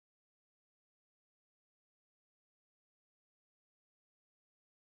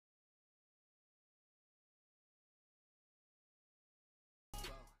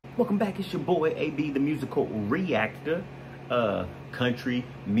Welcome back, it's your boy AB the Musical Reactor. Country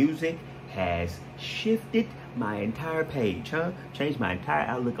music has shifted my entire page, changed my entire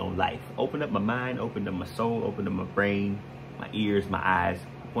outlook on life. Opened up my mind, opened up my soul, opened up my brain, my ears, my eyes.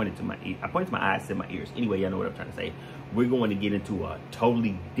 I pointed to my eyes, said my ears. Anyway, y'all know what I'm trying to say. We're going to get into a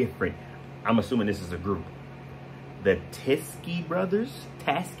totally different, I'm assuming this is a group. The Teskey brothers,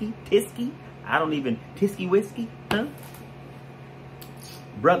 Teskey, Teskey Whiskey,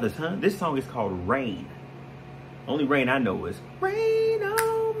 brothers, This song is called Rain. Only rain I know is rain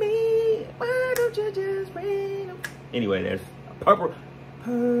on me. Why don't you just rain on me? Anyway, there's purple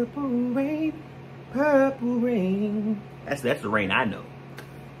rain, purple rain. That's the rain I know.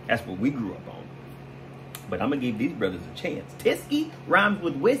 That's what we grew up on. But I'm gonna give these brothers a chance. Teskey rhymes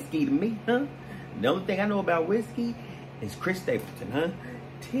with whiskey to me, The only thing I know about whiskey is Chris Stapleton,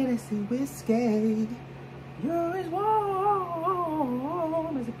 Tennessee whiskey, you're as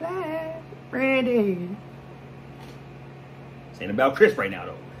warm as a black brandy. This ain't about Chris right now,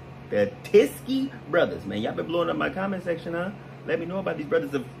 though. The Teskey brothers, man. Y'all been blowing up my comment section, Let me know about these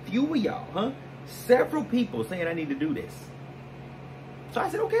brothers. A few of y'all, Several people saying I need to do this. So I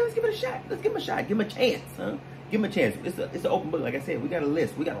said, okay, let's give it a shot. Let's give him a shot. Give him a chance, Give him a chance. It's an open book. Like I said, we got a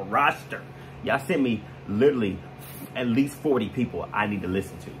list. We got a roster. Y'all sent me literally at least 40 people I need to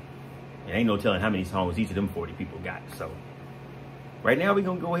listen to. And ain't no telling how many songs each of them 40 people got. So right now we're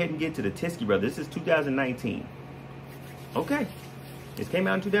going to go ahead and get to the Teskey brothers. This is 2019. Okay. This came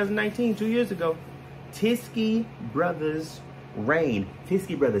out in 2019, 2 years ago. Teskey brothers, Rain.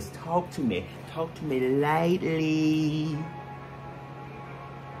 Teskey brothers, talk to me. Talk to me lightly.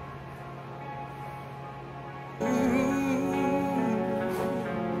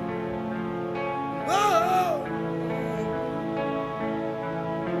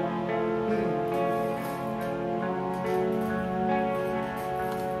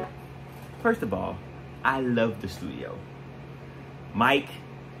 First of all, I love the studio. Mic,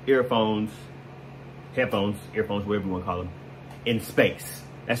 earphones, headphones, earphones, whatever you want to call them, in space.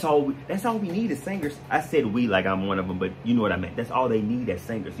 That's all we need as singers. I said we like I'm one of them, but you know what I meant. That's all they need as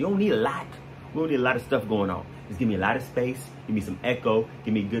singers. You don't need a lot. We don't need a lot of stuff going on. Just give me a lot of space, give me some echo,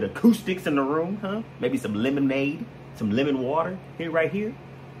 give me good acoustics in the room, Maybe some lemonade, some lemon water, right here.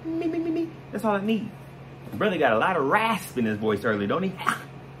 Me. That's all I need. My brother got a lot of rasp in his voice earlier, don't he?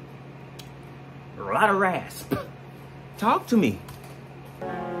 A lot of rasp. Talk to me.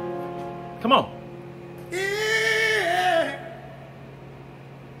 Come on.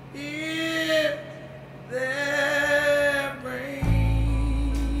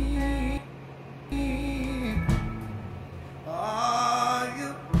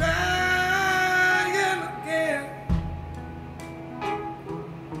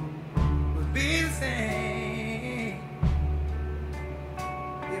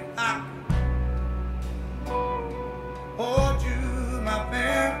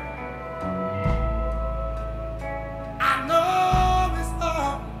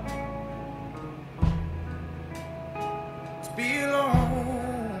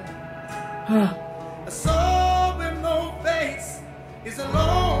 A soul with no face is a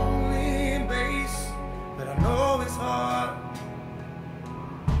lonely embrace, but I know it's hard,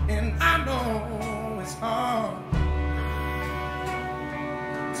 and I know it's hard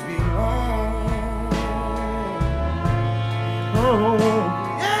to be alone. Oh,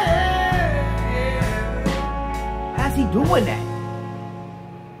 yeah. How's he doing that?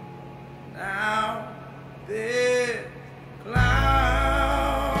 Now they're clouds.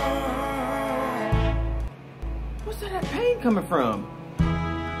 Where's that pain coming from?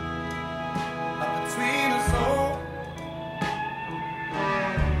 Between us all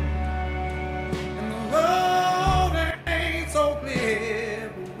and the road ain't so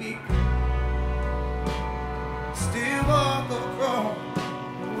clear, but we can still walk across.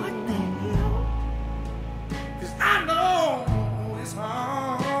 What the hell? 'Cause I know it's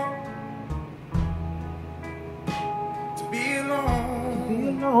hard to be alone. Be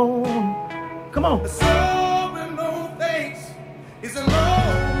alone. Come on. A soul with no face is a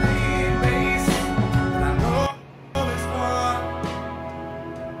lonely place, but I know it's hard,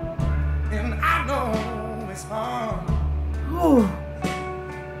 and I know it's hard Ooh.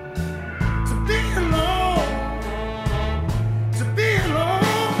 to be alone, to be alone.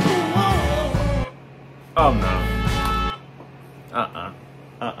 Oh no.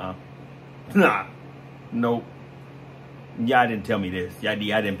 Nah. Nope. Y'all didn't tell me this. Y'all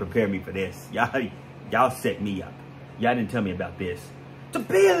didn't prepare me for this. Y'all set me up. Y'all didn't tell me about this. To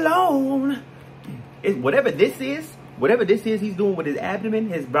be alone. Whatever this is he's doing with his abdomen,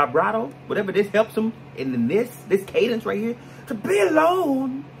 his vibrato, whatever this helps him in this cadence right here. To be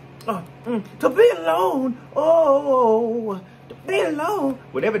alone To be alone. Oh, to be alone.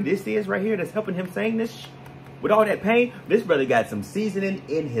 Whatever this is right here that's helping him sing this with all that pain, this brother got some seasoning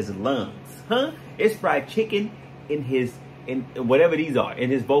in his lungs. Huh? It's fried chicken in whatever these are, in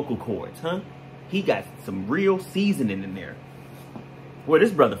his vocal cords. Huh? He got some real seasoning in there. Where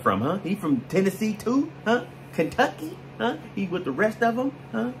this brother from, huh? He from Tennessee too? Huh? Kentucky? Huh? He with the rest of them?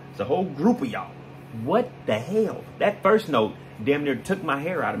 Huh? It's a whole group of y'all. What the hell? That first note damn near took my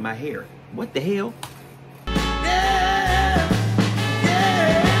hair out of my hair. What the hell? Yeah,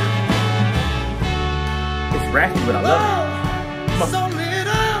 yeah. It's raspy, but I love it. So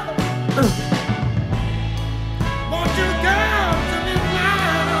little. Won't you come to me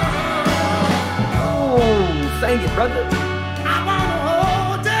now? Oh, sing it, brother. I wanna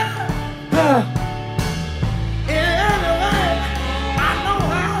hold you. Any way I know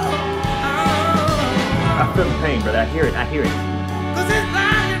how. I feel the pain, brother. I hear it. I hear it. 'Cause it's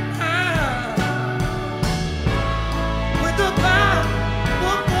lying with the power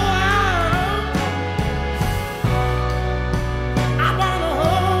of I wanna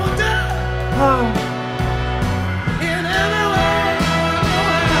hold you in every way.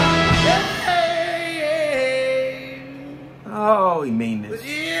 Oh, he mean this. But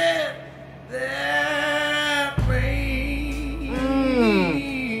yeah, that rain.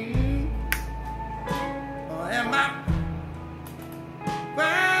 Oh, am I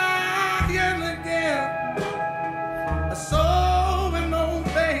crying again? A soul with no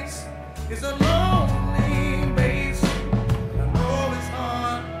face is a lonely base. I know it's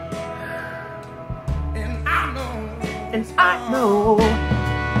hard, and I know it's hard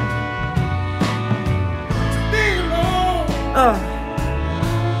to be alone.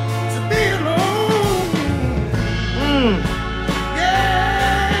 To be alone.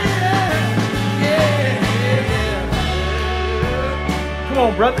 Yeah, yeah. Come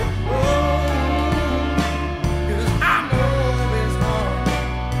on, brother.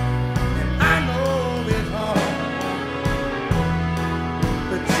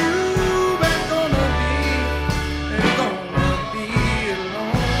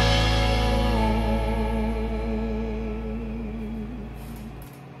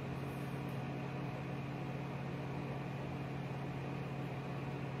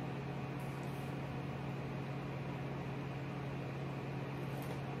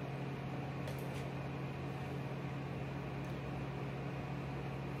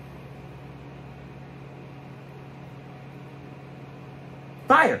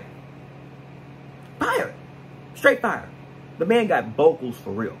 Fire. Fire. Straight fire. The man got vocals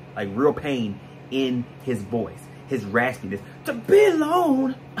for real. Like real pain in his voice. His raspiness. To be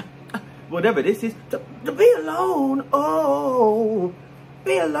alone. Whatever this is. To be alone. Oh.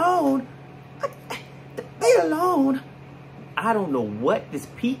 Be alone. To be alone. I don't know what this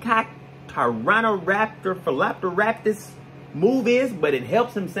peacock Tyrannoraptor Philopteraptus move is, but it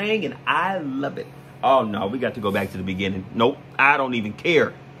helps him sing and I love it. Oh no, we got to go back to the beginning. Nope, I don't even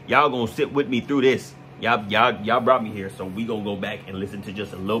care. Y'all gonna sit with me through this. Y'all brought me here, so we gonna go back and listen to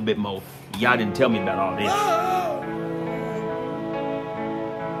just a little bit more. Y'all didn't tell me about all this.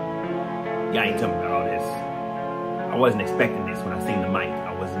 Y'all ain't tell me about all this. I wasn't expecting this when I seen the mic.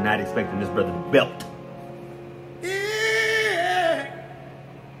 I was not expecting this brother to belt.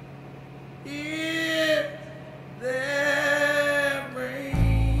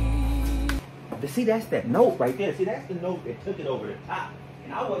 See, that's that note right there. See, that's the note that took it over the top.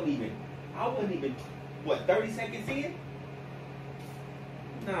 And I wasn't even, what, 30 seconds in?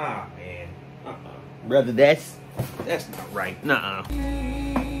 Nah, man. Brother, that's not right. Nuh-uh.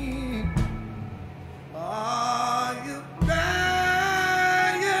 Are you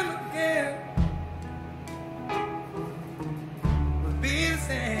crying again? Be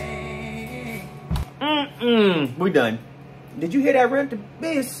same. We done. Did you hear that run? To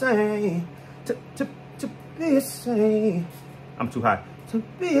be same. To be same. I'm too high. To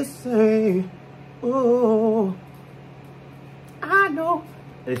be same. Oh, I know.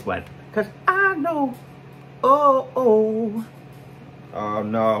 This what? Cause I know. Oh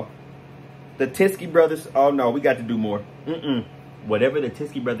no. The Teskey brothers. Oh no, we got to do more. Whatever the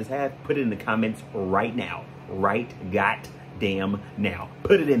Teskey brothers have, put it in the comments right now. Right goddamn now.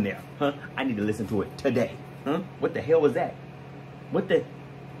 Put it in there. Huh? I need to listen to it today. Huh? What the hell was that? What the?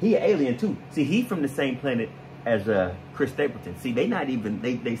 He an alien too. See, he from the same planet as Chris Stapleton. See, they not even,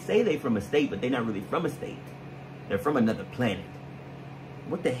 they say they from a state, but they not really from a state. They're from another planet.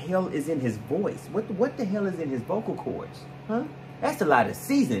 What the hell is in his voice? What the hell is in his vocal cords? Huh? That's a lot of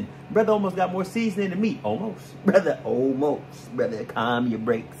seasoning. Brother almost got more seasoning than me. Almost. Brother, almost. Brother, calm your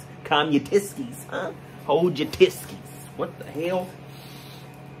brakes. Calm your Teskeys, huh? Hold your Teskeys. What the hell?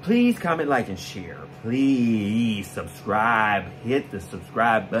 Please comment, like, and share. Please subscribe. Hit the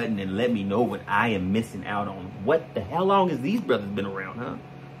subscribe button and let me know what I am missing out on. What the hell long has these brothers been around, huh?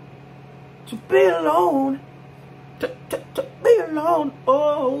 To be alone. To be alone.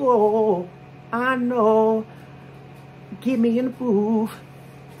 Oh, I know. Get me in the booth.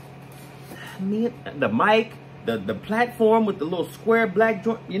 The mic, the platform with the little square black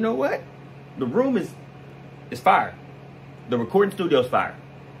joint. You know what? The room is fire. The recording studio's fire.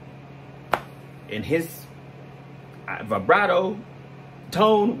 And his vibrato,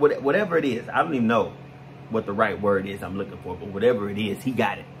 tone, whatever it is, I don't even know what the right word is I'm looking for, but whatever it is, he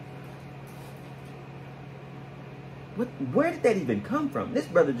got it. Where did that even come from? This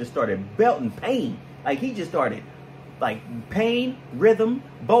brother just started belting pain. Like, he just started, like, pain, rhythm,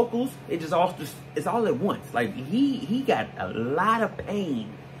 vocals. It's all at once. Like, he got a lot of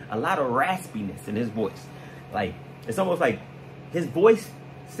pain, a lot of raspiness in his voice. Like, it's almost like his voice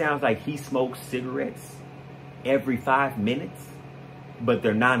sounds like he smokes cigarettes every 5 minutes, but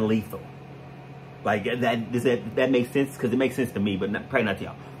they're non-lethal. Like, that makes sense? Because it makes sense to me, but probably not to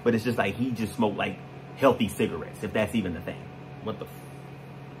y'all. But it's just like he just smoked, like, healthy cigarettes, if that's even the thing. What the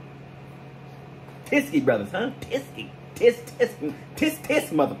Teskey brothers, huh? Teskey.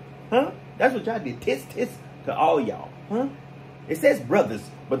 Tisk, mother. Huh? That's what y'all did. Tisk to all y'all, huh? It says brothers,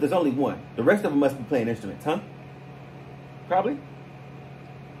 but there's only one. The rest of them must be playing instruments, huh? Probably.